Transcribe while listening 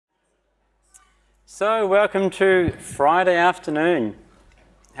So, welcome to Friday afternoon.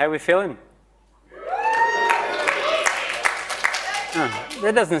 How are we feeling? Oh,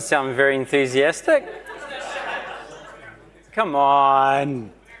 that doesn't sound very enthusiastic. Come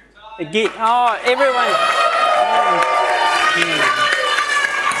on. Again, oh, everyone.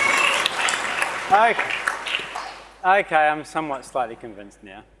 Okay, I'm somewhat slightly convinced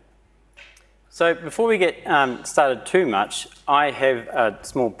now. So before we get started too much, I have a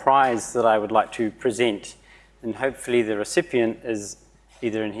small prize that I would like to present, and hopefully the recipient is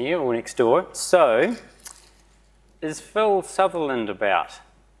either in here or next door. So, is Phil Sutherland about?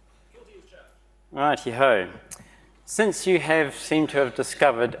 Righty-ho. Since you seem to have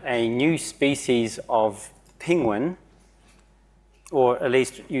discovered a new species of penguin, or at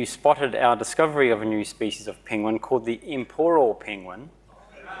least you spotted our discovery of a new species of penguin called the emperor penguin,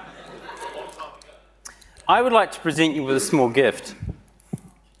 I would like to present you with a small gift.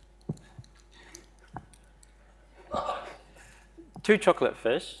 Two chocolate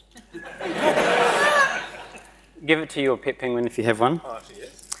fish. Give it to your pet penguin if you have one. Oh, actually,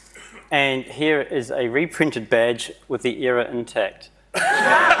 yes. And here is a reprinted badge with the era intact.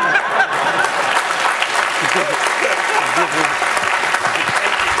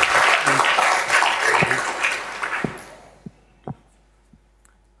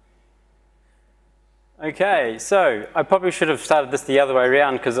 Okay, so I probably should have started this the other way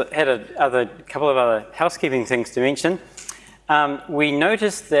around because it had a couple of other housekeeping things to mention. We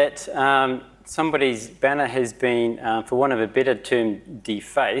noticed that somebody's banner has been, for want of a better term,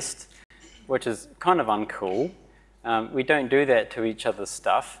 defaced, which is kind of uncool. We don't do that to each other's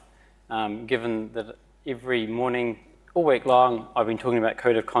stuff, given that every morning, all week long, I've been talking about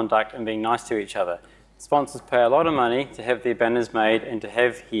code of conduct and being nice to each other. Sponsors pay a lot of money to have their banners made and to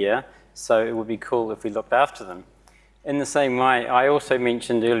have here, so it would be cool if we looked after them. In the same way, I also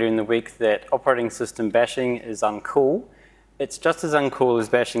mentioned earlier in the week that operating system bashing is uncool. It's just as uncool as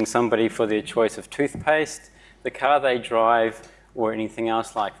bashing somebody for their choice of toothpaste, the car they drive, or anything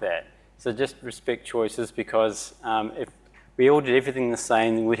else like that. So just respect choices, because if we all did everything the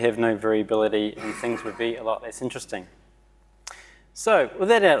same, then we'd have no variability and things would be a lot less interesting. So with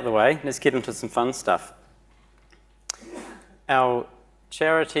that out of the way, let's get into some fun stuff. Our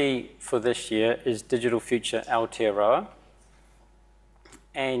charity for this year is Digital Future Aotearoa,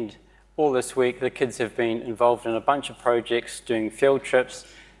 and all this week the kids have been involved in a bunch of projects, doing field trips,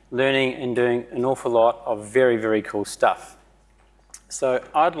 learning and doing an awful lot of very, very cool stuff. So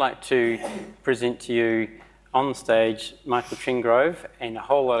I'd like to present to you on stage Michael Tringrove and a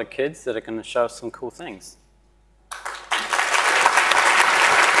whole lot of kids that are going to show us some cool things.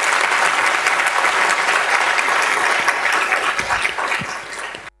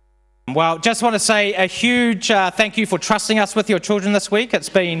 Well, just want to say a huge thank you for trusting us with your children this week. It's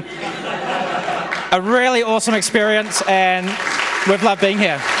been a really awesome experience and we've loved being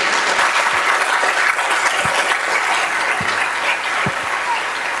here.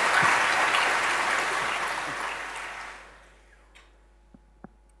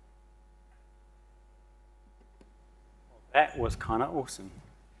 That was kind of awesome.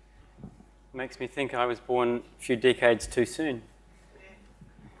 Makes me think I was born a few decades too soon.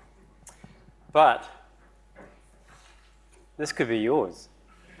 But this could be yours.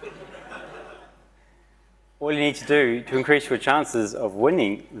 All you need to do to increase your chances of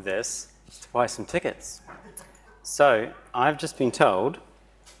winning this is to buy some tickets. So I've just been told,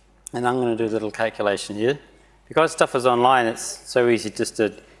 and I'm going to do a little calculation here. Because stuff is online, it's so easy just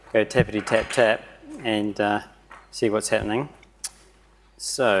to go tappity tap tap and see what's happening.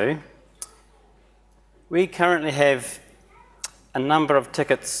 So we currently have a number of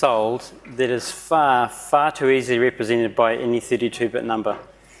tickets sold that is far, far too easily represented by any 32-bit number.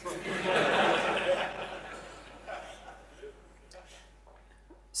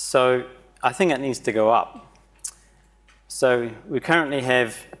 So I think it needs to go up. So we currently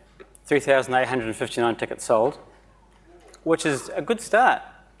have 3,859 tickets sold, which is a good start.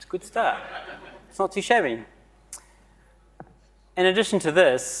 It's a good start. It's not too shabby. In addition to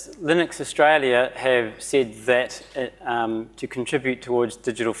this, Linux Australia have said that to contribute towards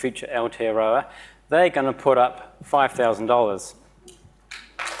Digital Future Aotearoa, they're going to put up $5,000.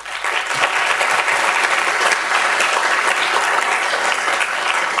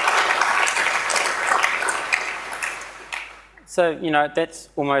 So, you know, that's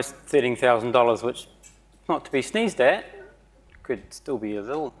almost $13,000, which, not to be sneezed at, could still be a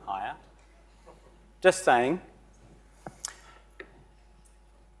little higher. Just saying.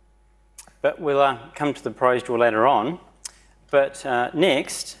 But we'll come to the prize draw later on. But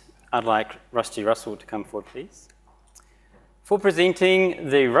next, I'd like Rusty Russell to come forward, please. for presenting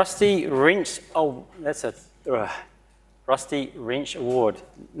the Rusty Wrench, Rusty Wrench Award.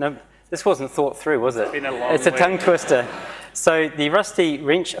 No, this wasn't thought through, was it? It's a tongue twister. So the Rusty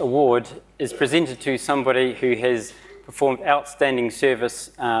Wrench Award is presented to somebody who has performed outstanding service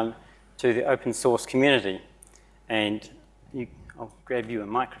to the open source community. And I'll grab you a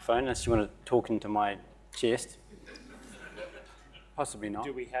microphone unless you want to talk into my chest. Possibly not.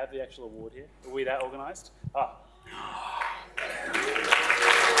 Do we have the actual award here? Are we that organised? Ah.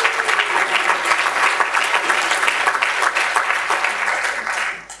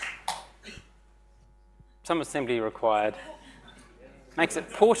 Some assembly required. Makes it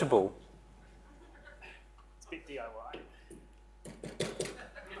portable. It's a bit DIY.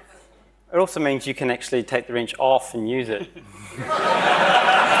 It also means you can actually take the wrench off and use it.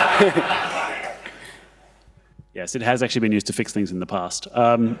 Yes, it has actually been used to fix things in the past.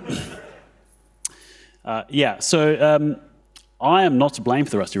 I am not to blame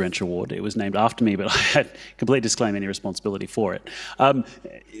for the Rusty Wrench Award. It was named after me, but I had completely disclaimed any responsibility for it.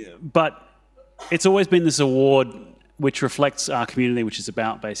 But it's always been this award which reflects our community, which is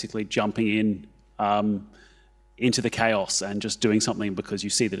about basically jumping in into the chaos and just doing something because you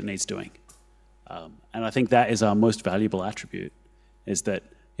see that it needs doing. And I think that is our most valuable attribute, is that,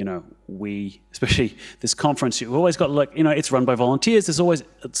 you know, we, especially this conference, you've always got, like, you know, it's run by volunteers. There's always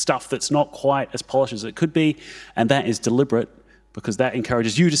stuff that's not quite as polished as it could be, and that is deliberate because that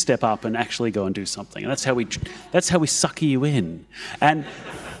encourages you to step up and actually go and do something. And that's how we sucker you in. And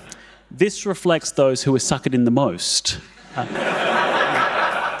this reflects those who were suckered in the most.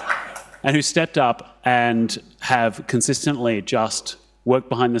 And who stepped up and have consistently just worked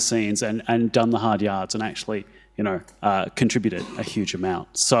behind the scenes and done the hard yards and actually, you know, contributed a huge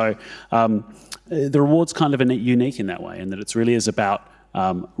amount. So the reward's kind of unique in that way, in that it really is about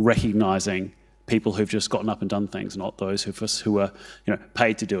recognising people who've just gotten up and done things, not those who were, you know,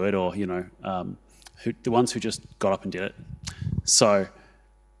 paid to do it, or, you know, the ones who just got up and did it. So,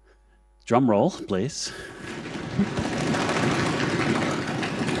 drum roll, please.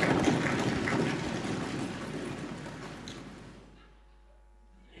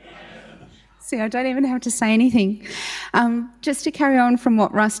 See, I don't even have to say anything. Just to carry on from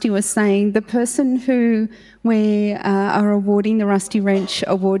what Rusty was saying, the person who we are awarding the Rusty Wrench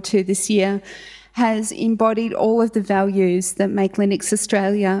Award to this year has embodied all of the values that make Linux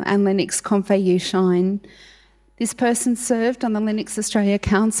Australia and linux.conf.au shine. This person served on the Linux Australia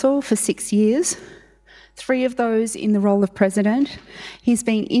Council for 6 years, 3 of those in the role of president. He's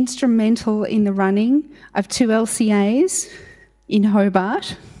been instrumental in the running of 2 LCAs in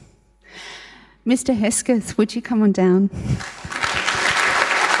Hobart. Mr. Hesketh, would you come on down?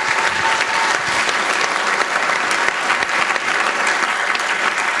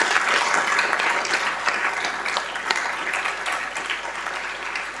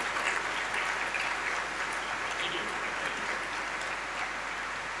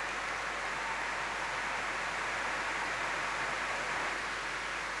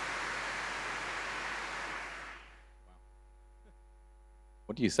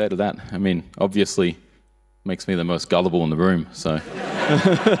 What do you say to that? I mean, obviously, makes me the most gullible in the room. So,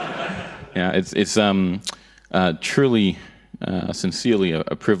 yeah, it's truly, sincerely a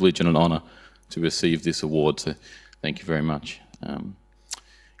privilege and an honour to receive this award. So, thank you very much. You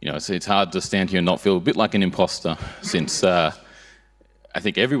know, it's hard to stand here and not feel a bit like an imposter, since I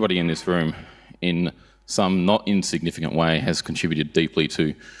think everybody in this room, in some not insignificant way, has contributed deeply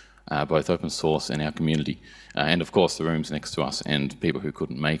to both open source and our community. And of course the rooms next to us and people who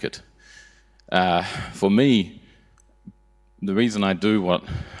couldn't make it. For me, the reason I do what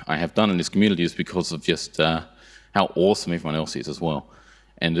I have done in this community is because of just how awesome everyone else is as well.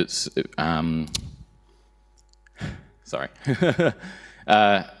 And it's, sorry.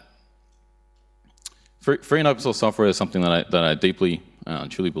 Free and open source software is something that I deeply,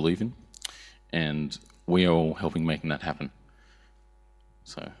 truly believe in, and we are all helping making that happen.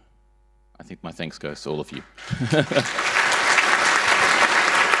 So, I think my thanks goes to all of you. Congratulations.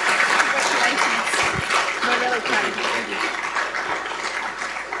 We're really proud of you. Thank you.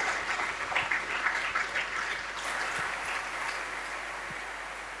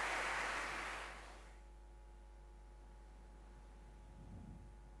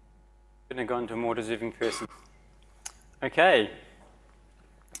 I'm going to go on to a more deserving person. Okay.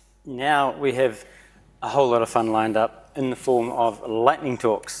 Now we have a whole lot of fun lined up in the form of lightning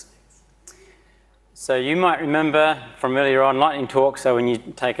talks. So you might remember from earlier on lightning talks, so when you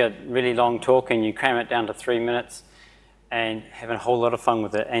take a really long talk and you cram it down to 3 minutes and having a whole lot of fun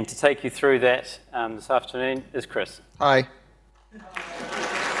with it. And to take you through that this afternoon is Chris. Hi.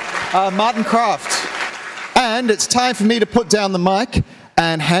 Martin Croft. And it's time for me to put down the mic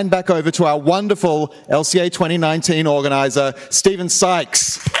and hand back over to our wonderful LCA 2019 organizer, Stephen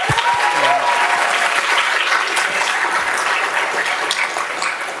Sykes.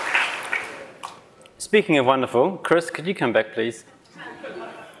 Speaking of wonderful, Chris, could you come back, please?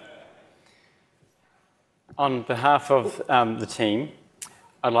 On behalf of the team,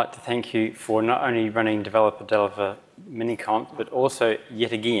 I'd like to thank you for not only running Developer Mini-Conf, but also,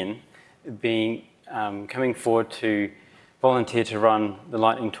 yet again, coming forward to volunteer to run the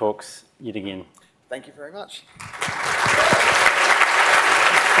lightning talks yet again. Thank you very much.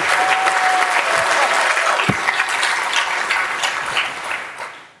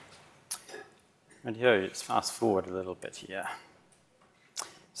 Rightio, let's fast forward a little bit here.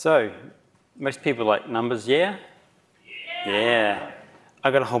 So, most people like numbers, yeah? Yeah.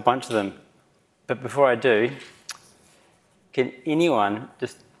 I've got a whole bunch of them. But before I do, can anyone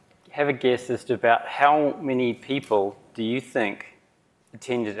just have a guess as to about how many people do you think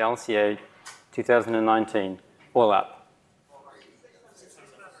attended LCA 2019, all up?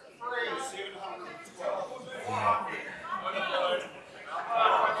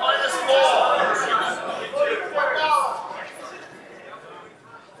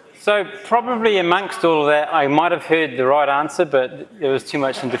 So probably amongst all of that, I might have heard the right answer, but there was too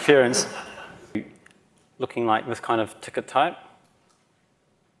much interference. Looking like this kind of ticket type.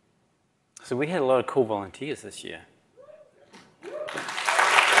 So we had a lot of cool volunteers this year.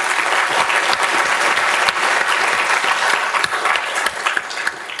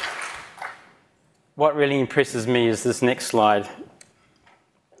 What really impresses me is this next slide.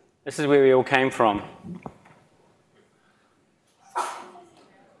 This is where we all came from.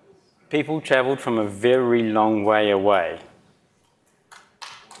 People traveled from a very long way away.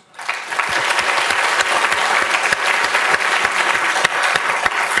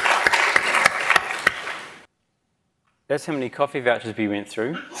 That's how many coffee vouchers we went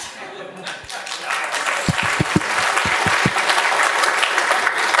through.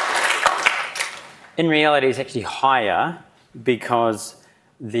 In reality, it's actually higher because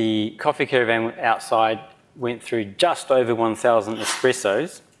the coffee caravan outside went through just over 1,000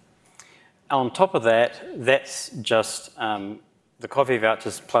 espressos. On top of that, that's just the coffee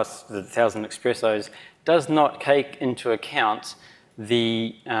vouchers plus the 1,000 espressos does not take into account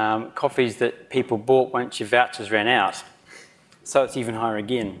the coffees that people bought once your vouchers ran out. So it's even higher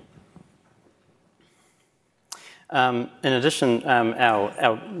again. In addition,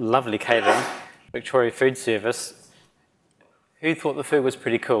 our lovely caterer, Victoria Food Service, who thought the food was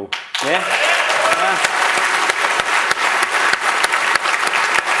pretty cool? Yeah?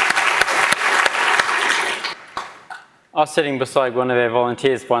 I was sitting beside one of our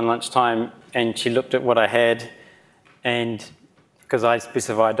volunteers one lunchtime, and she looked at what I had, and because I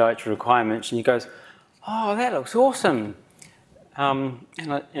specified dietary requirements, and she goes, "Oh, that looks awesome." And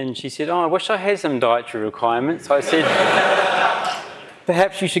she said, "Oh, I wish I had some dietary requirements." I said,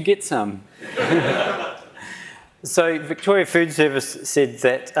 "Perhaps you should get some." So Victoria Food Service said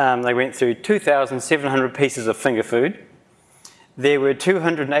that they went through 2,700 pieces of finger food. There were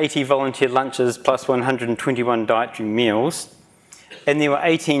 280 volunteer lunches plus 121 dietary meals, and there were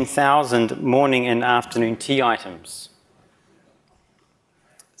 18,000 morning and afternoon tea items.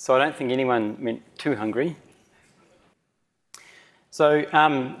 So I don't think anyone went too hungry. So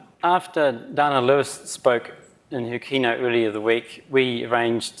after Dana Lewis spoke in her keynote earlier the week, we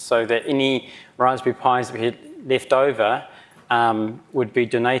arranged so that any Raspberry Pis that we had left over would be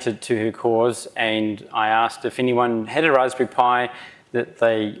donated to her cause, and I asked if anyone had a Raspberry Pi that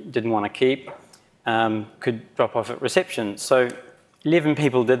they didn't want to keep, could drop off at reception. So 11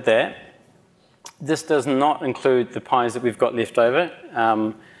 people did that. This does not include the pies that we've got left over,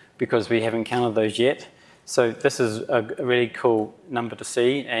 because we haven't counted those yet. So this is a really cool number to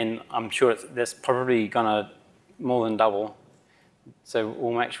see, and I'm sure that's probably gonna more than double. So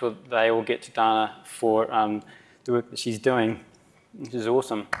we'll make sure they all get to Dana for the work that she's doing, which is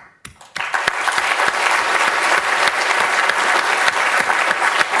awesome.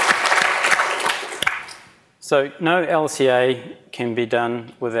 So no LCA can be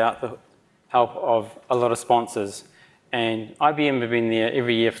done without the help of a lot of sponsors. And IBM have been there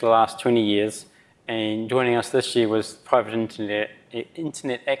every year for the last 20 years. And joining us this year was private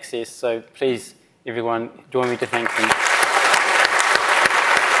internet access. So please, everyone, join me to thank them.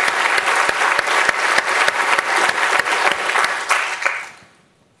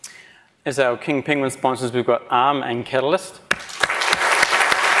 As our King Penguin sponsors, we've got ARM and Catalyst.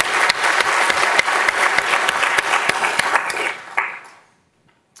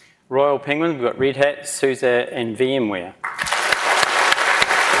 Royal Penguin, we've got Red Hat, SUSE, and VMware.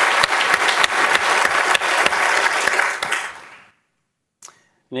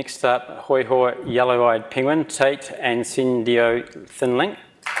 Next up, Hoi Hoi Yellow-Eyed Penguin, Tate and Sendio Thinlink.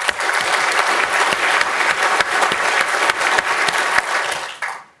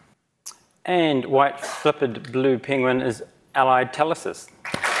 And white flippered blue penguin is Allied Telesis.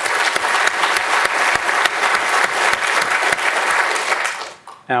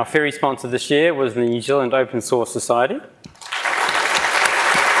 Our ferry sponsor this year was the New Zealand Open Source Society.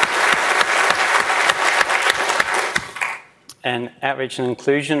 And outreach and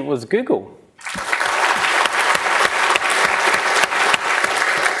inclusion was Google.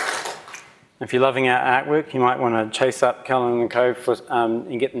 If you're loving our artwork, you might want to chase up Cullen & Co.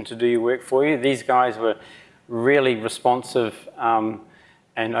 And get them to do your work for you. These guys were really responsive and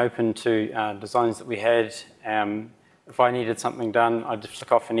open to designs that we had. If I needed something done, I'd just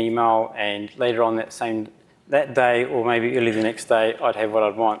flick off an email, and later on that day, or maybe early the next day, I'd have what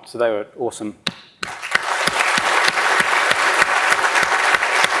I'd want. So they were awesome.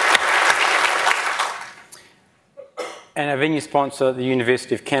 And our venue sponsor, the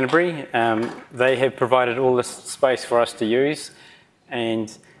University of Canterbury, they have provided all this space for us to use.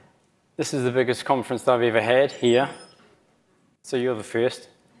 And this is the biggest conference I've ever had here. So you're the first.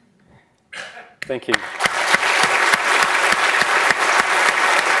 Thank you.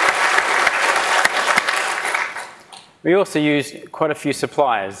 We also used quite a few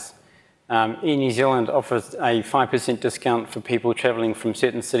suppliers. Air New Zealand offers a 5% discount for people travelling from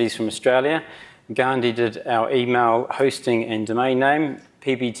certain cities from Australia. Gandhi did our email hosting and domain name.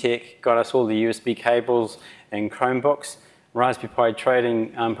 PB Tech got us all the USB cables and Chromebooks. Raspberry Pi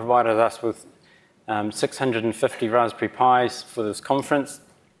Trading provided us with 650 Raspberry Pis for this conference.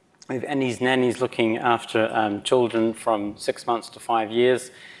 We have Annie's Nannies looking after children from 6 months to 5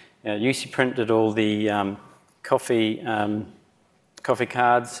 years. UC Print did all the coffee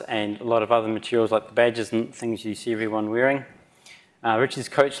cards and a lot of other materials like the badges and things you see everyone wearing. Richard's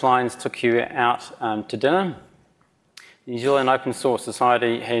Coach Lines took you out to dinner. The New Zealand Open Source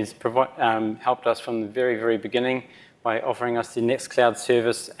Society has helped us from the very, very beginning by offering us the Nextcloud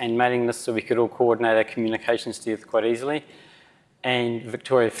service and mailing lists so we could all coordinate our communications together quite easily. And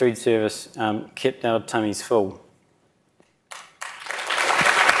Victoria Food Service kept our tummies full.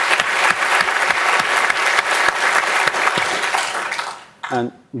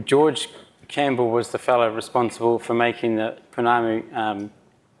 And George Campbell was the fellow responsible for making the Pounamu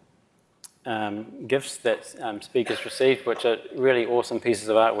gifts that speakers received, which are really awesome pieces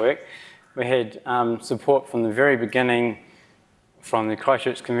of artwork. We had support from the very beginning from the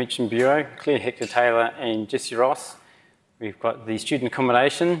Christchurch Convention Bureau, Claire Hector-Taylor and Jessie Ross. We've got the student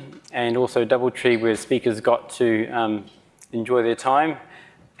accommodation and also Doubletree where speakers got to enjoy their time.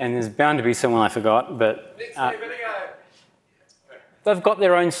 And there's bound to be someone I forgot, but they've got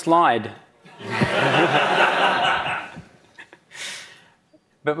their own slide.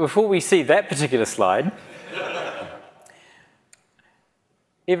 But before we see that particular slide,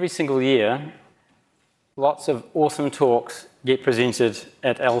 every single year, lots of awesome talks get presented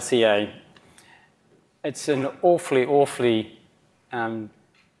at LCA. It's an awfully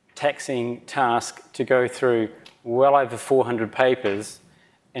taxing task to go through well over 400 papers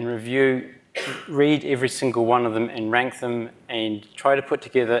and read every single one of them and rank them and try to put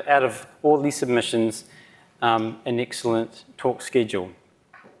together, out of all these submissions, an excellent talk schedule.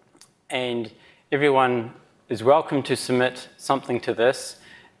 And everyone is welcome to submit something to this.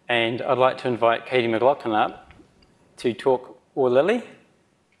 And I'd like to invite Katie McLaughlin up to talk, or Lily,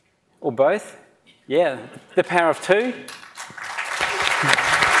 or both. Yeah, the power of two.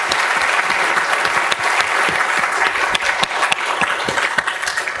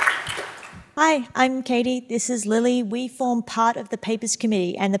 Hi, I'm Katie. This is Lily. We form part of the Papers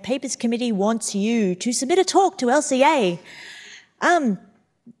Committee, and the Papers Committee wants you to submit a talk to LCA.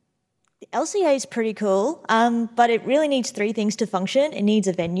 LCA is pretty cool, but it really needs three things to function. It needs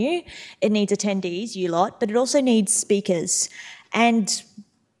a venue, it needs attendees, you lot, but it also needs speakers. And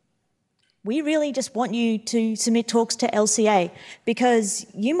we really just want you to submit talks to LCA because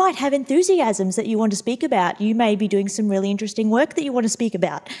you might have enthusiasms that you want to speak about. You may be doing some really interesting work that you want to speak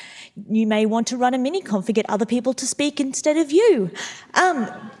about. You may want to run a mini-conf and get other people to speak instead of you.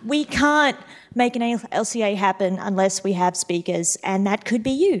 We can't make an LCA happen unless we have speakers, and that could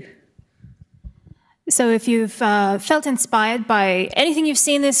be you. So if you've felt inspired by anything you've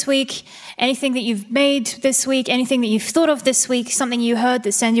seen this week, anything that you've made this week, anything that you've thought of this week, something you heard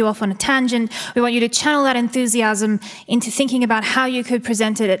that sent you off on a tangent, we want you to channel that enthusiasm into thinking about how you could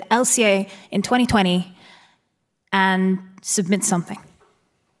present it at LCA in 2020 and submit something.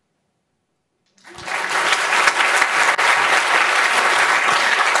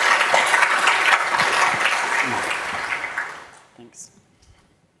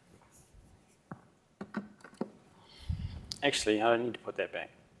 Actually, I don't need to put that back.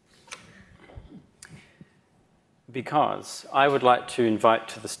 Because I would like to invite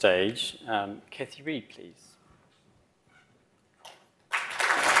to the stage Kathy Reed, please.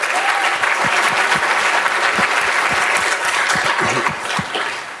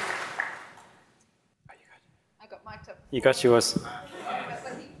 I got mic'd up. You got yours.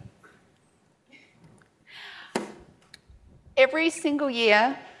 Every single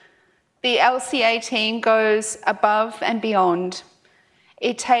year, the LCA team goes above and beyond.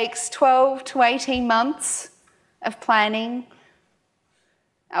 It takes 12 to 18 months of planning,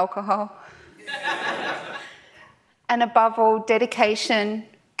 alcohol, and above all, dedication,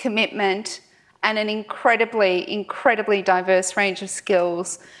 commitment, and an incredibly, incredibly diverse range of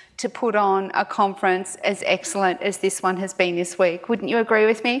skills to put on a conference as excellent as this one has been this week. Wouldn't you agree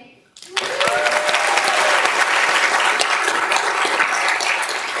with me?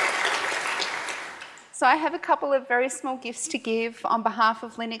 So I have a couple of very small gifts to give on behalf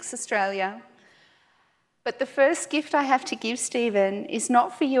of Linux Australia. But the first gift I have to give, Stephen, is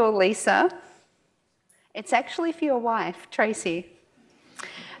not for you or Lisa. It's actually for your wife, Tracy.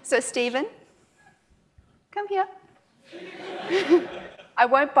 So Stephen, come here. I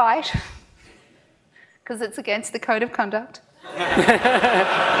won't bite, because it's against the code of conduct.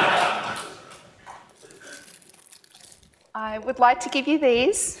 I would like to give you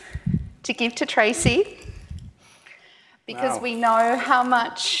these to give to Tracy, because we know how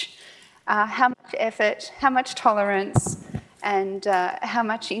much effort, how much tolerance, and how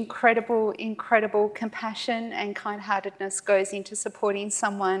much incredible, incredible compassion and kind-heartedness goes into supporting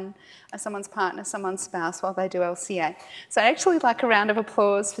someone, someone's partner, someone's spouse while they do LCA. So I'd actually like a round of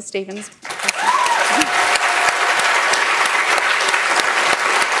applause for Stephen's.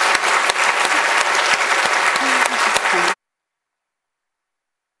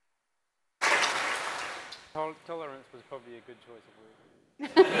 Tolerance was probably a good choice of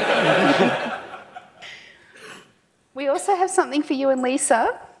words. We also have something for you and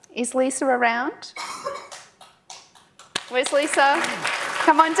Lisa. Is Lisa around? Where's Lisa?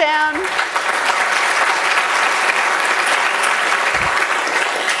 Come on down.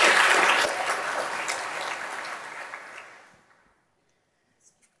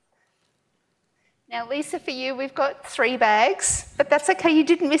 Now, Lisa, for you, we've got 3 bags, but that's okay. You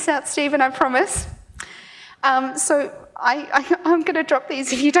didn't miss out, Stephen, I promise. So I'm going to drop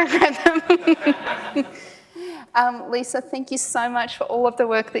these if you don't grab them. Lisa, thank you so much for all of the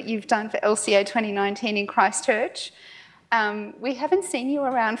work that you've done for LCA 2019 in Christchurch. We haven't seen you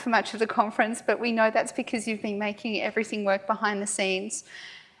around for much of the conference, but we know that's because you've been making everything work behind the scenes.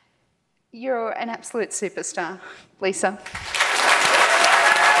 You're an absolute superstar, Lisa.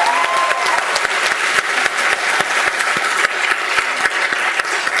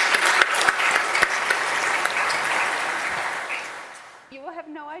 You will have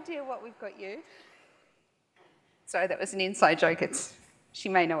no idea what we've got you. Sorry, that was an inside joke. She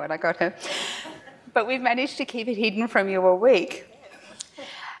may know what I got her. But we've managed to keep it hidden from you all week.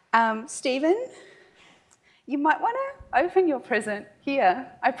 Stephen, you might want to open your present here.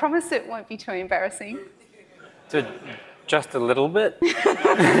 I promise it won't be too embarrassing. Just a little bit.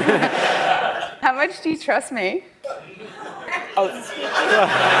 How much do you trust me?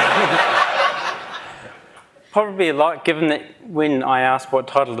 Probably a lot, given that when I asked what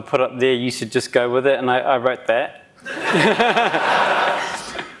title to put up there, you should just go with it, and I wrote that.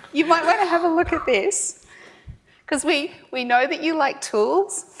 You might want to have a look at this, because we know that you like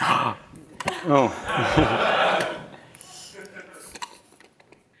tools. Oh.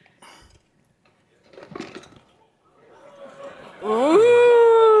 Ooh.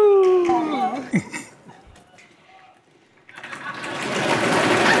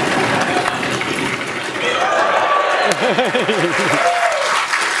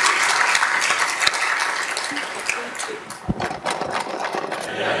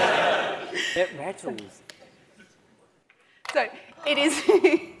 It rattles. So it is.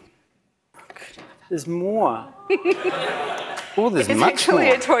 There's more. Oh, there's It's much actually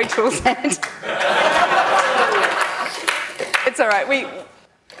more. a toy tool set. It's all right.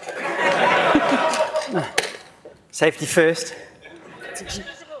 Safety first.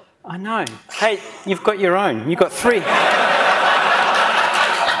 I know. Hey, you've got your own. You've got 3.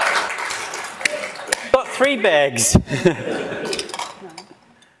 Got 3 bags.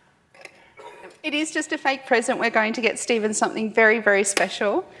 It is just a fake present. We're going to get Stephen something very, very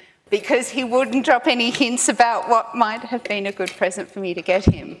special, because he wouldn't drop any hints about what might have been a good present for me to get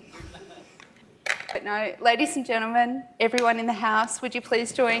him. But no, ladies and gentlemen, everyone in the house, would you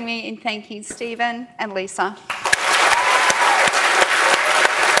please join me in thanking Stephen and Lisa?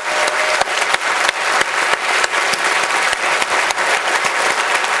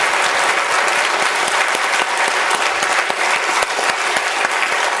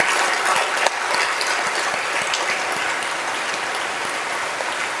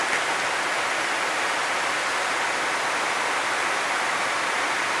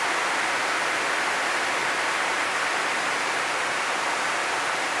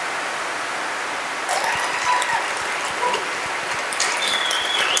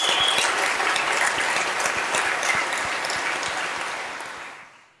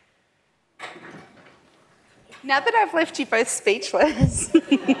 Now that I've left you both speechless,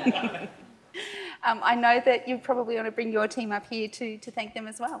 I know that you probably want to bring your team up here to thank them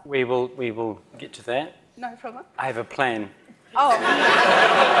as well. We will get to that. No problem. I have a plan. Oh.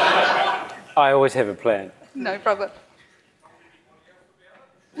 I always have a plan. No problem.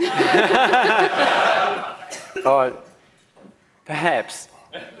 Oh, perhaps.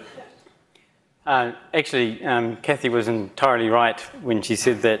 Actually, Kathy was entirely right when she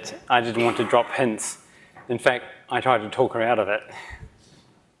said that I didn't want to drop hints. In fact, I tried to talk her out of it.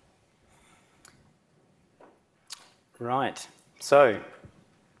 Right, so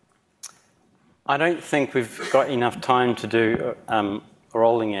I don't think we've got enough time to do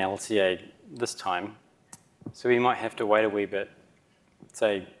rolling LCA this time, so we might have to wait a wee bit,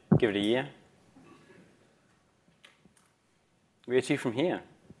 say, give it a year. Where to from here?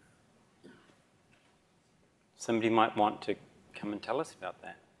 Somebody might want to come and tell us about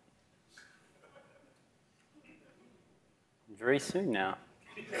that. Very soon now.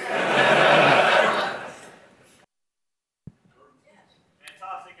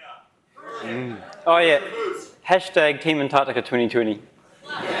 Oh yeah, hashtag Team Antarctica 2020.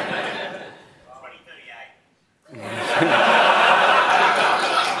 2038.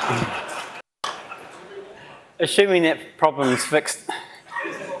 Assuming that problem's fixed. It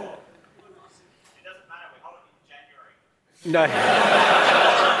doesn't matter, we hold it in January. No.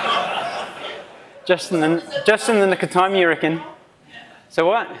 Just in the nick of time, you reckon? So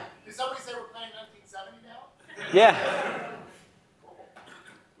what? Did somebody say we're playing 1970 now? Yeah.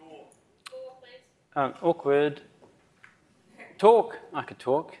 Awkward. Talk. I could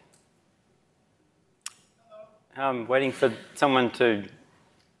talk. I'm waiting for someone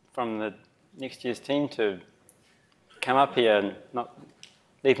from the next year's team to come up here and not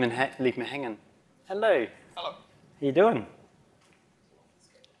leave me hanging. Hello. Hello. How you doing?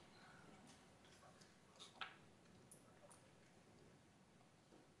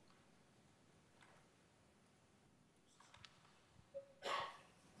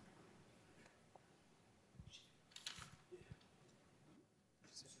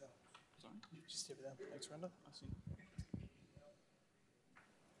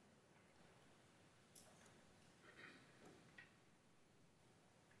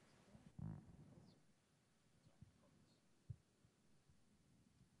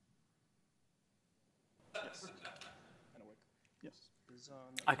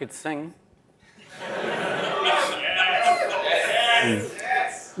 I could sing.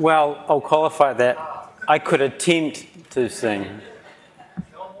 Well, I'll qualify that. I could attempt to sing.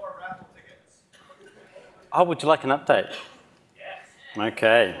 Oh, would you like an update? Yes.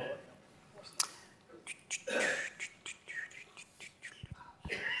 Okay.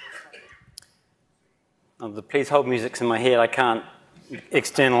 Oh, the please hold music's in my head. I can't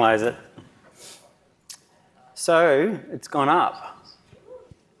externalize it. So it's gone up.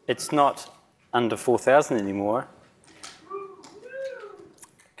 It's not under 4,000 anymore.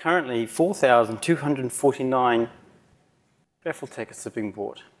 Currently, 4,249 raffle tickets have been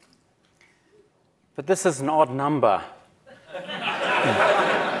bought. But this is an odd number.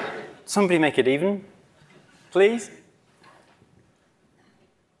 Somebody make it even, please.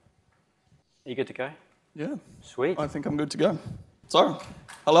 Are you good to go? Yeah. Sweet. I think I'm good to go. So,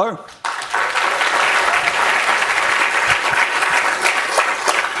 hello.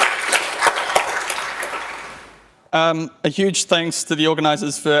 A huge thanks to the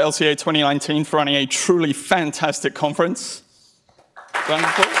organizers for LCA 2019 for running a truly fantastic conference. Round of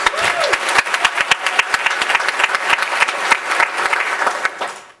applause.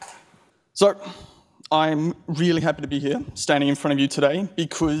 So, I'm really happy to be here, standing in front of you today,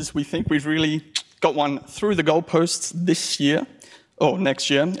 because we think we've really got one through the goalposts this year, or next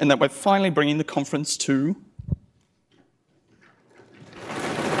year, and that we're finally bringing the conference to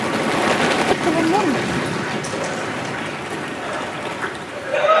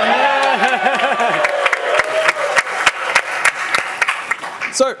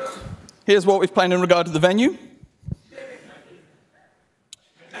So, here's what we've planned in regard to the venue.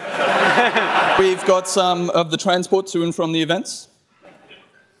 We've got some of the transport to and from the events.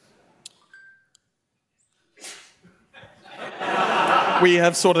 We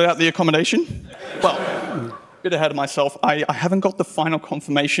have sorted out the accommodation. Well, a bit ahead of myself. I haven't got the final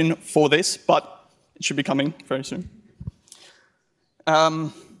confirmation for this, but it should be coming very soon.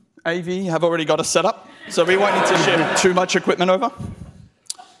 AV have already got us set up, so we won't need to ship too much equipment over.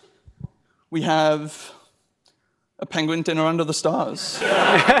 We have a penguin dinner under the stars.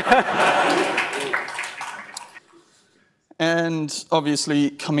 And obviously,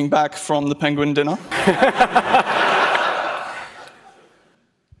 coming back from the penguin dinner,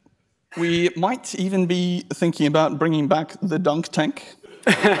 We might even be thinking about bringing back the dunk tank,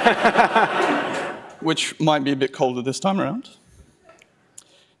 which might be a bit colder this time around.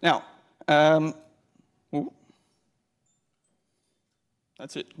 Now, ooh.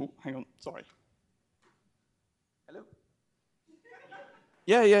 That's it. Ooh, hang on, sorry. Hello?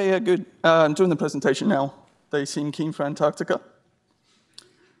 Yeah, good. I'm doing the presentation now. They seem keen for Antarctica.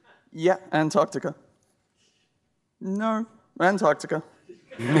 Yeah, Antarctica. No, Antarctica.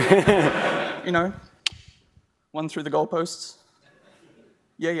 You know, one through the goalposts.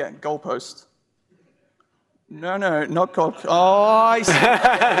 Yeah, goalpost. No, not goal. Oh, I see.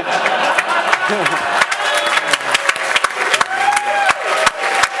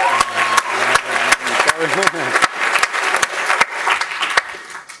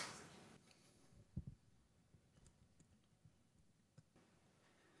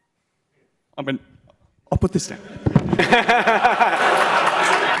 I'll put this down.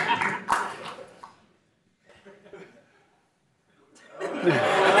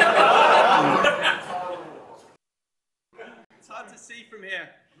 It's hard to see from here.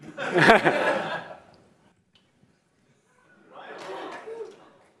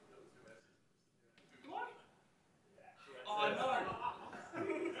 Oh, no.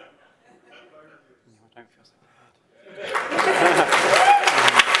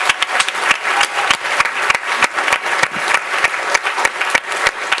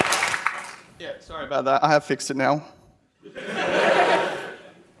 Yeah, sorry about that. I have fixed it now.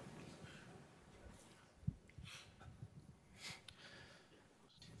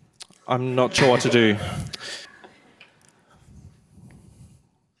 I'm not sure what to do.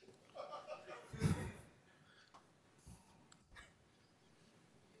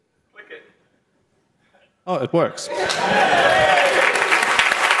 Click it. Oh, it works.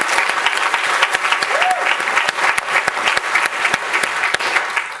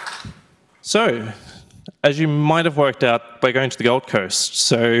 So, as you might have worked out, we're going to the Gold Coast.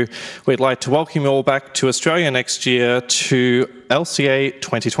 So we'd like to welcome you all back to Australia next year to LCA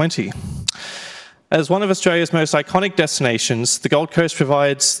 2020. As one of Australia's most iconic destinations, the Gold Coast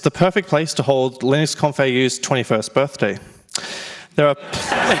provides the perfect place to hold linux.conf.au's 21st birthday. There are...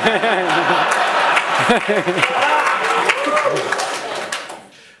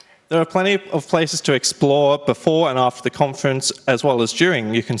 There are plenty of places to explore before and after the conference, as well as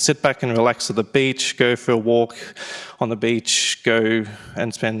during. You can sit back and relax at the beach, go for a walk on the beach, go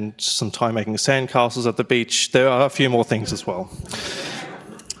and spend some time making sandcastles at the beach. There are a few more things as well.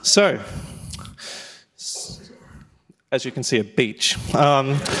 So, as you can see, a beach.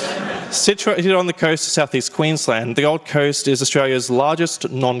 Situated on the coast of southeast Queensland, the Gold Coast is Australia's largest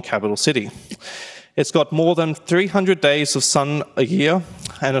non-capital city. It's got more than 300 days of sun a year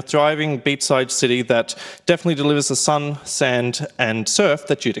and a thriving beachside city that definitely delivers the sun, sand, and surf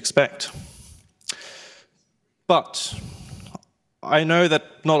that you'd expect. But I know that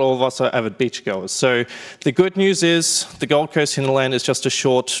not all of us are avid beachgoers, so the good news is the Gold Coast hinterland is just a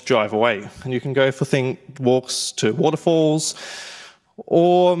short drive away, and you can go for walks to waterfalls,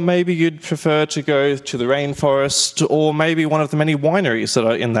 or maybe you'd prefer to go to the rainforest, or maybe one of the many wineries that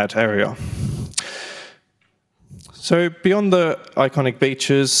are in that area. So beyond the iconic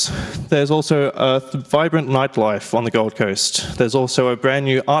beaches, there's also a vibrant nightlife on the Gold Coast. There's also a brand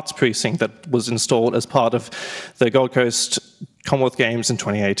new arts precinct that was installed as part of the Gold Coast Commonwealth Games in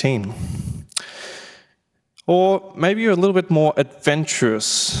 2018. Or maybe you're a little bit more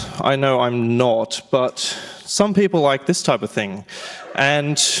adventurous. I know I'm not, but some people like this type of thing.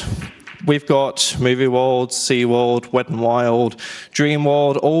 And we've got Movie World, Sea World, Wet n Wild, Dream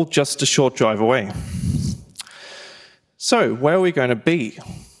World, all just a short drive away. So, where are we going to be?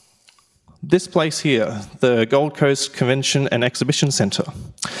 This place here, the Gold Coast Convention and Exhibition Centre.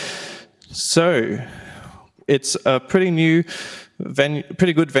 So, it's a pretty new venue,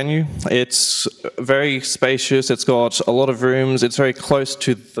 pretty good venue. It's very spacious, it's got a lot of rooms, it's very close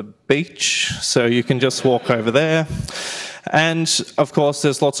to the beach, so you can just walk over there. And, of course,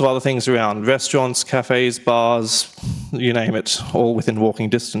 there's lots of other things around. Restaurants, cafes, bars, you name it, all within walking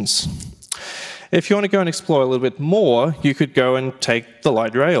distance. If you want to go and explore a little bit more, you could go and take the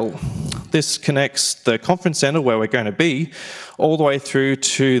light rail. This connects the conference centre, where we're going to be, all the way through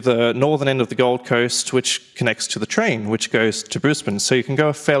to the northern end of the Gold Coast, which connects to the train, which goes to Brisbane. So you can go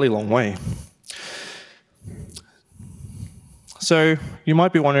a fairly long way. So you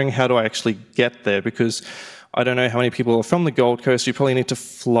might be wondering, how do I actually get there? Because I don't know how many people are from the Gold Coast. You probably need to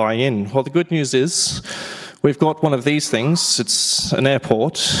fly in. Well, the good news is, we've got one of these things. It's an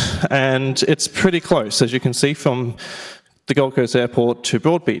airport, and it's pretty close, as you can see from the Gold Coast Airport to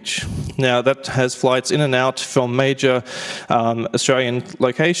Broadbeach. Now, that has flights in and out from major Australian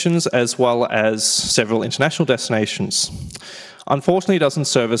locations as well as several international destinations. Unfortunately, it doesn't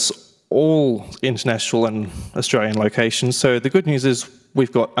service all international and Australian locations, so the good news is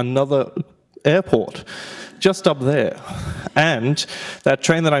we've got another airport just up there. And that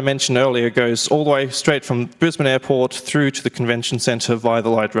train that I mentioned earlier goes all the way straight from Brisbane Airport through to the convention centre via the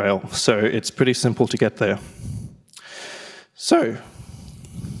light rail, so it's pretty simple to get there. So,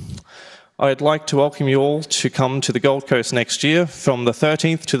 I'd like to welcome you all to come to the Gold Coast next year from the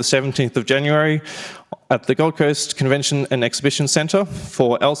 13th to the 17th of January at the Gold Coast Convention and Exhibition Centre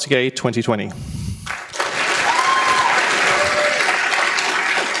for LCA 2020.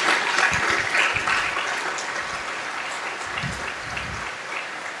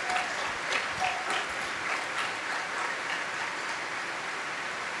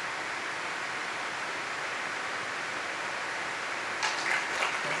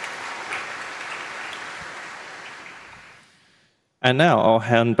 And now I'll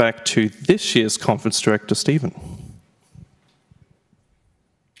hand back to this year's conference director, Stephen.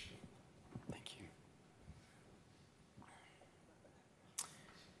 Thank you.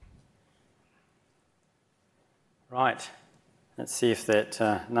 Right. Let's see if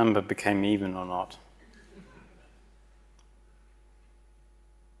that number became even or not.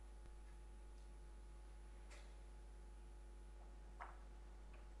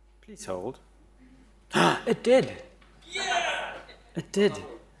 Please hold. It did. Yeah! It did.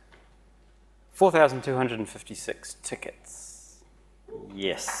 4,256 tickets.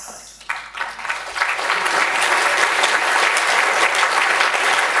 Yes.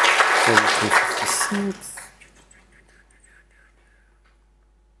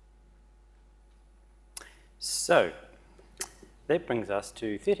 So, that brings us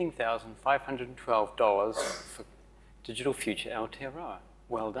to $13,512 for Digital Future Aotearoa.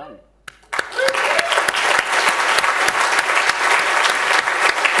 Well done.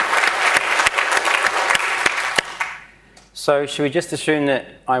 So should we just assume that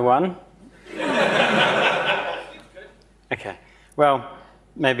I won? Okay. Well,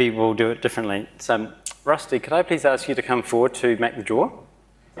 maybe we'll do it differently. So, Rusty, could I please ask you to come forward to make the draw?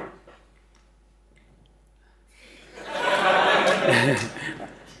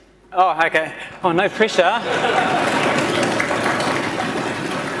 Oh, okay. Oh, no pressure.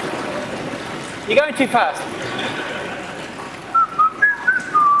 You're going too fast.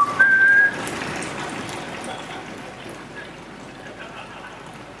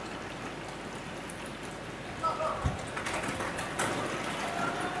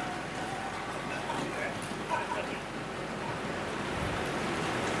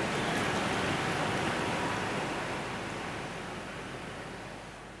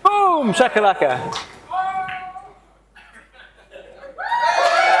 Boom! Shakalaka.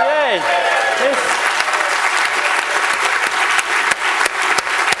 Yay! Yes.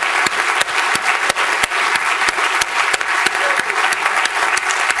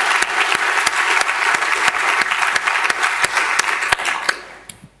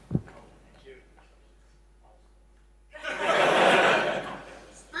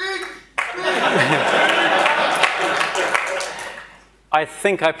 I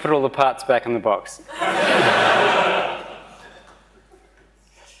think I put all the parts back in the box.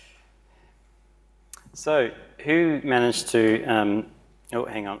 So, who managed to, oh,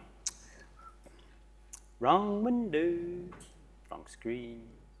 hang on. Wrong window, wrong screen.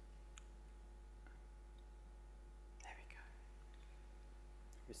 There we go.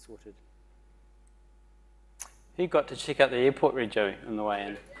 We're sorted. Who got to check out the airport, Joe, on the way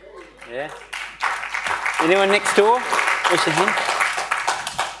in? Yeah? Anyone next door? Raise your hand.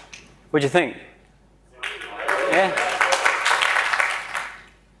 What'd you think? Yeah?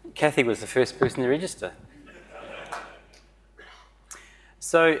 Kathy was the first person to register.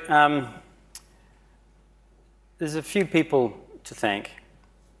 So, there's a few people to thank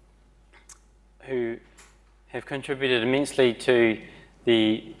who have contributed immensely to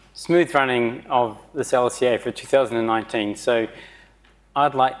the smooth running of this LCA for 2019. So,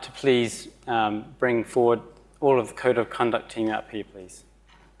 I'd like to please bring forward all of the Code of Conduct team up here, please.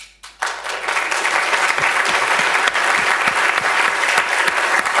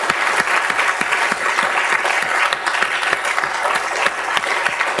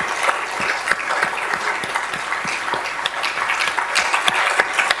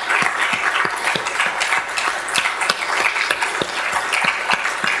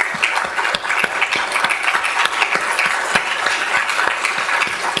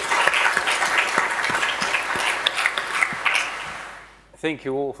 Thank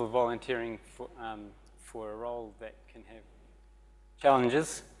you all for volunteering for a role that can have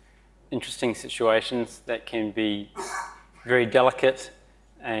challenges, interesting situations that can be very delicate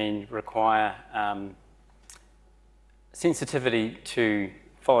and require sensitivity to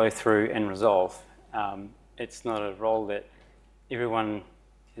follow through and resolve. It's not a role that everyone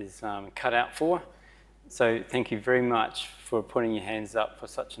is cut out for. So thank you very much for putting your hands up for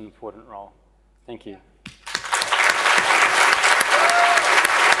such an important role. Thank you.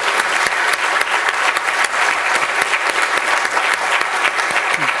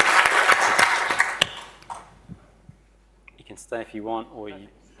 You can stay if you want, or you...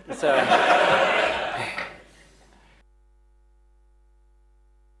 So,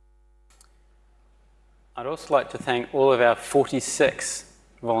 I'd also like to thank all of our 46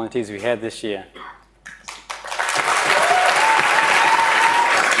 volunteers we had this year.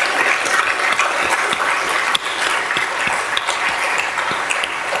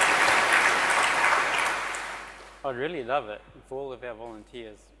 I'd really love it if all of our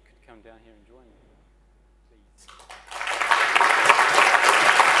volunteers could come down here and join me, please.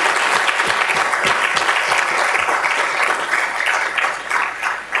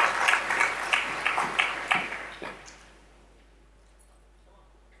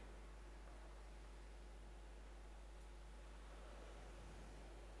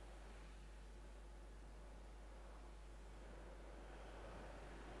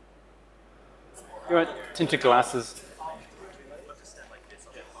 You want tinted glasses?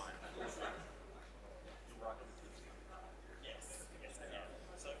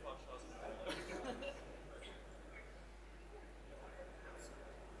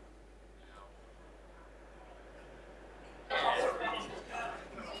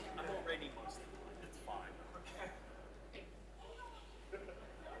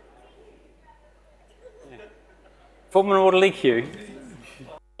 Form an orderly queue.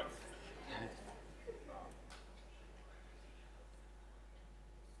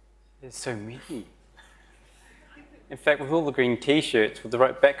 There's so many. In fact, with all the green t-shirts, with the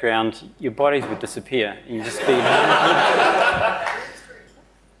right background, your bodies would disappear. And you'd just be...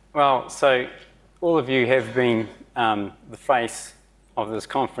 Well, so all of you have been the face of this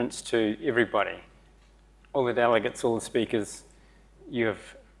conference to everybody. All the delegates, all the speakers. You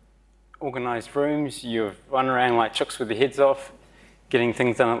have organised rooms, you've run around like chooks with your heads off, getting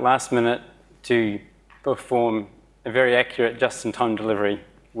things done at last minute to perform a very accurate just-in-time delivery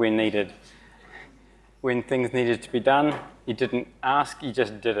when needed. When things needed to be done, you didn't ask, you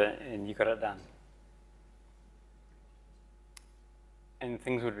just did it and you got it done. And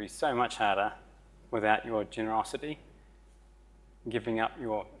things would be so much harder without your generosity, giving up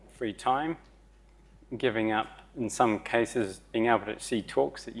your free time, giving up, in some cases, being able to see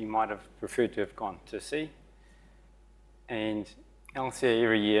talks that you might have preferred to have gone to see. And LCA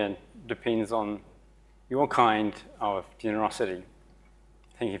every year depends on your kind of generosity.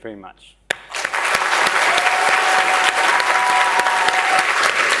 Thank you very much.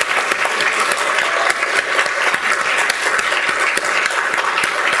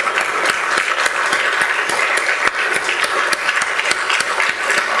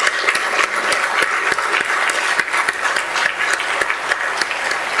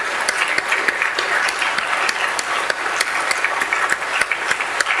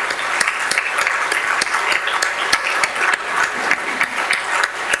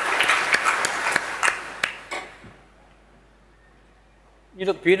 You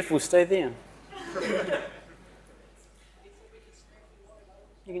look beautiful, stay there.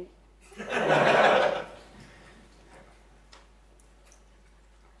 You can...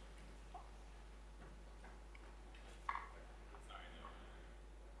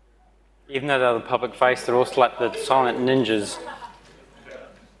 Even though they're the public face, they're also like the silent ninjas.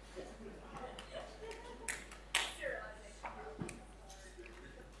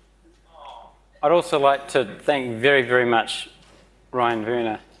 I'd also like to thank very, very much Ryan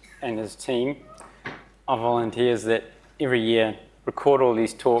Werner and his team of volunteers that every year record all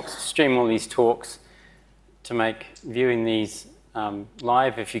these talks, stream all these talks to make viewing these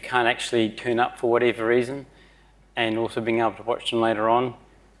live if you can't actually turn up for whatever reason, and also being able to watch them later on.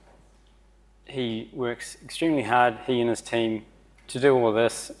 He works extremely hard, he and his team, to do all of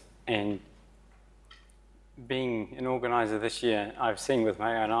this, and being an organizer this year, I've seen with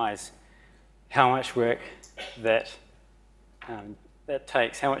my own eyes how much work that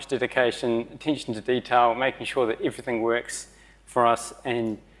takes, how much dedication, attention to detail, making sure that everything works for us.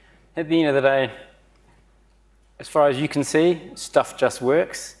 And at the end of the day, as far as you can see, stuff just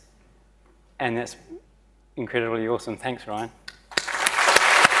works. And that's incredibly awesome. Thanks, Ryan.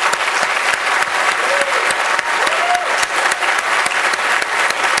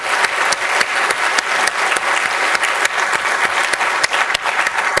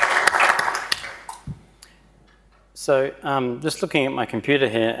 So just looking at my computer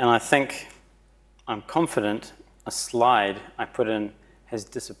here, and I think I'm confident a slide I put in has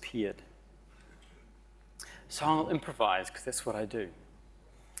disappeared. So I'll improvise, because that's what I do.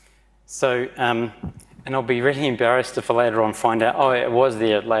 So, and I'll be really embarrassed if I later on find out, oh, it was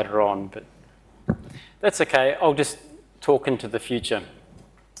there later on, but that's okay. I'll just talk into the future.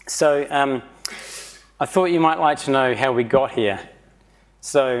 So I thought you might like to know how we got here.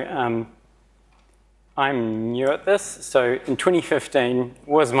 So I'm new at this. So in 2015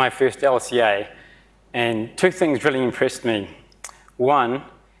 was my first LCA, and two things really impressed me. One,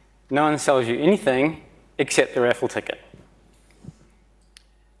 no one sells you anything except the raffle ticket.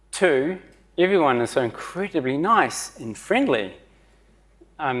 Two, everyone is so incredibly nice and friendly.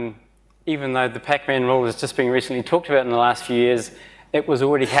 Even though the Pac-Man rule has just been recently talked about in the last few years, it was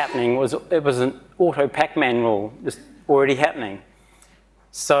already happening. It was an auto Pac-Man rule, just already happening.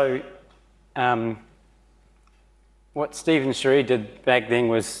 So what Steve and Cherie did back then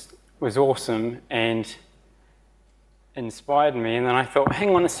was awesome and inspired me. And then I thought,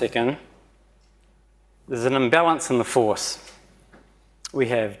 hang on a second, there's an imbalance in the force. We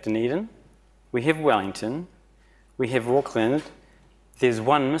have Dunedin, we have Wellington, we have Auckland. There's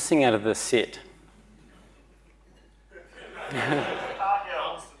one missing out of this set.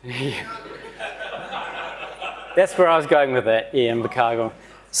 That's where I was going with that, yeah, in Invercargill.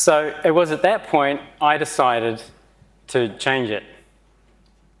 So it was at that point I decided to change it.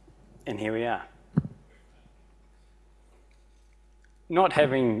 And here we are. Not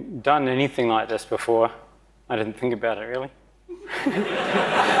having done anything like this before, I didn't think about it really.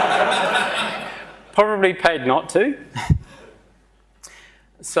 Probably paid not to.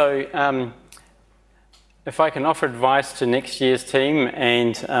 So if I can offer advice to next year's team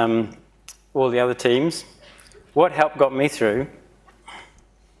and all the other teams, what help got me through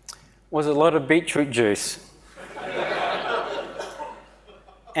was a lot of beetroot juice.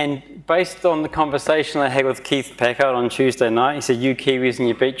 And based on the conversation I had with Keith Packard on Tuesday night, he said, you Kiwis and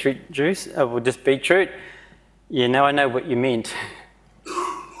your beetroot juice, well, just beetroot. Yeah, now I know what you meant.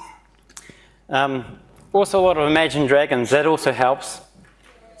 Also a lot of Imagine Dragons, that also helps.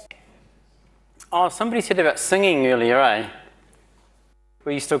 Oh, somebody said about singing earlier, eh?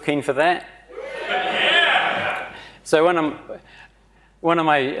 Were you still keen for that? Yeah! So one of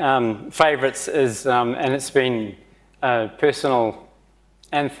my favourites is, and it's been a personal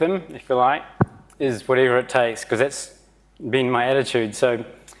anthem, if you like, is Whatever It Takes, because that's been my attitude. So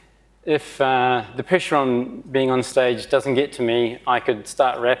if the pressure on being on stage doesn't get to me, I could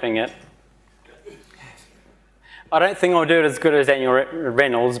start rapping it. I don't think I'll do it as good as Daniel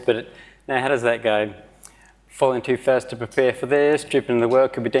Reynolds, but now how does that go? Falling too fast to prepare for this, tripping in the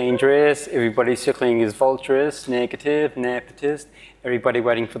world could be dangerous, everybody circling is vulturous, negative, nepotist, everybody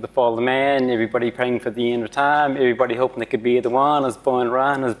waiting for the fall of the man, everybody praying for the end of time, everybody hoping they could be the one, I was born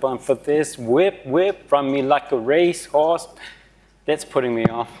run, I was born for this, whip, whip, run me like a race horse. That's putting me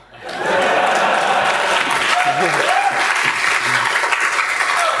off.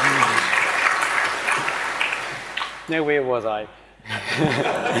 Now where was I?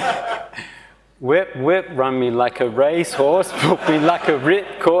 Whip, whip, run me like a racehorse, book me like a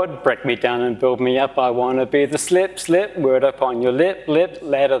ripcord, break me down and build me up. I want to be the slip, slip, word up on your lip, lip,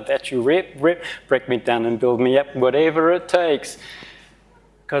 ladder that you rip, rip, break me down and build me up, whatever it takes.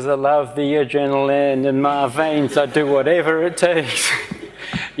 Because I love the adrenaline in my veins, I do whatever it takes.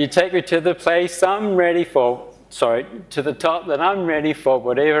 You take me to the place I'm ready for, sorry, to the top that I'm ready for,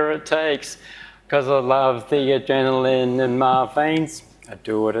 whatever it takes. Because I love the adrenaline in my veins, I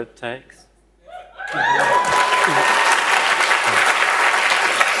do what it takes.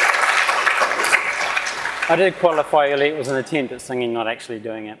 I did qualify early. It was an attempt at singing, not actually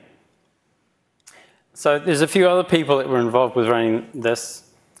doing it. So there's a few other people that were involved with running this,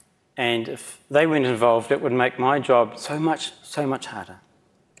 and if they weren't involved, it would make my job so much harder.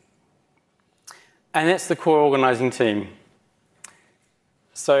 And that's the core organising team.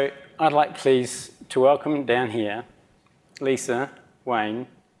 So I'd like, please, to welcome down here Lisa, Wayne,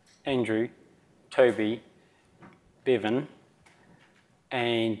 Andrew, Toby, Bevan,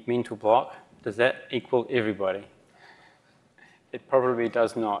 and Mental Block. Does that equal everybody? It probably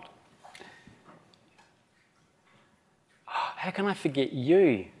does not. Oh, how can I forget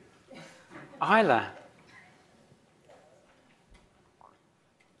you? Isla.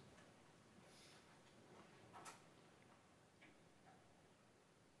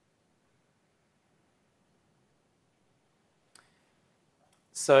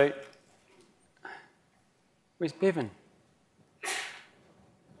 So, where's Bevan?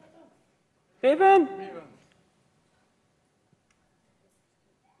 Bevan?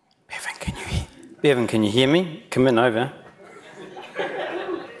 Bevan, can you hear? Bevan, can you hear me? Come in over.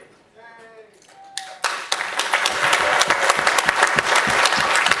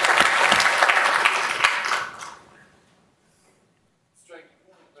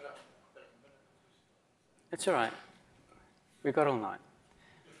 It's all right. We've got all night.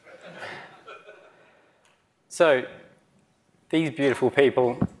 So, these beautiful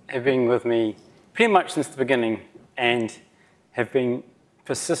people have been with me pretty much since the beginning and have been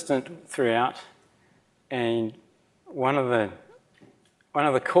persistent throughout. And one of the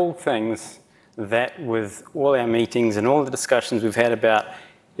cool things that with all our meetings and all the discussions we've had about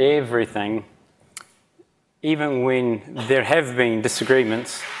everything, even when there have been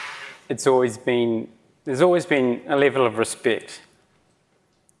disagreements, there's always been a level of respect.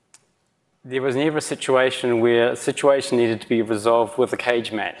 There was never a situation where a situation needed to be resolved with a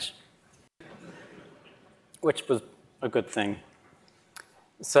cage match, which was a good thing.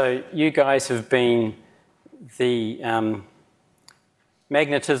 So you guys have been the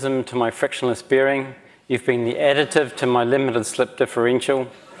magnetism to my frictionless bearing. You've been the additive to my limited slip differential.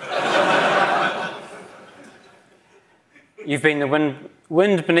 You've been the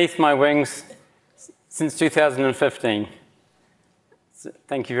wind beneath my wings since 2015. So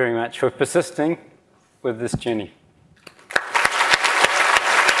thank you very much for persisting with this journey.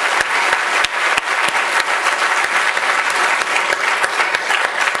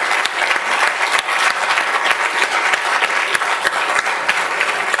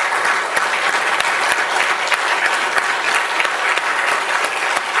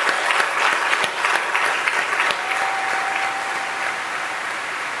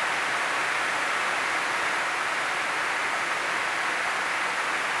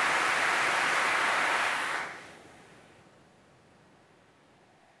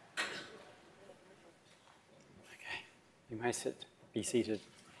 You may be seated.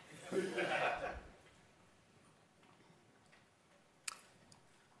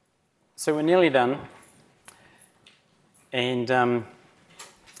 So we're nearly done. And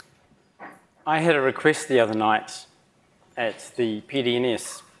I had a request the other night at the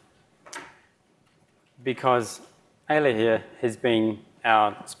PDNS because Ayla here has been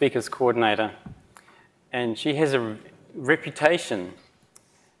our speakers coordinator, and she has a reputation,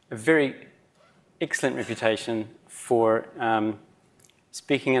 a very excellent reputation for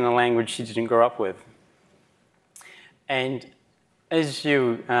speaking in a language she didn't grow up with. And as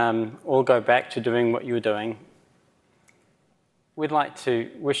you all go back to doing what you were doing, we'd like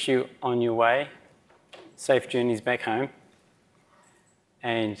to wish you on your way safe journeys back home.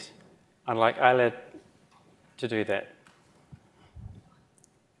 And I'd like Ayla to do that.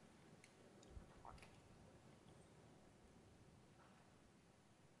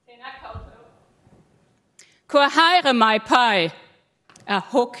 Kua haere mai pai, a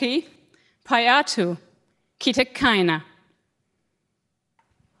hoki, pai atu, ki te kaina.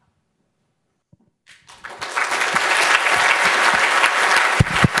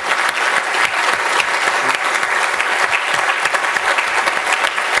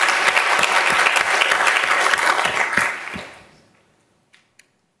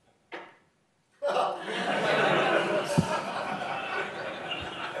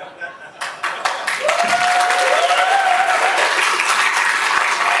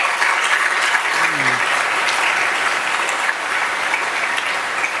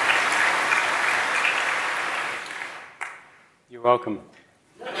 You're welcome.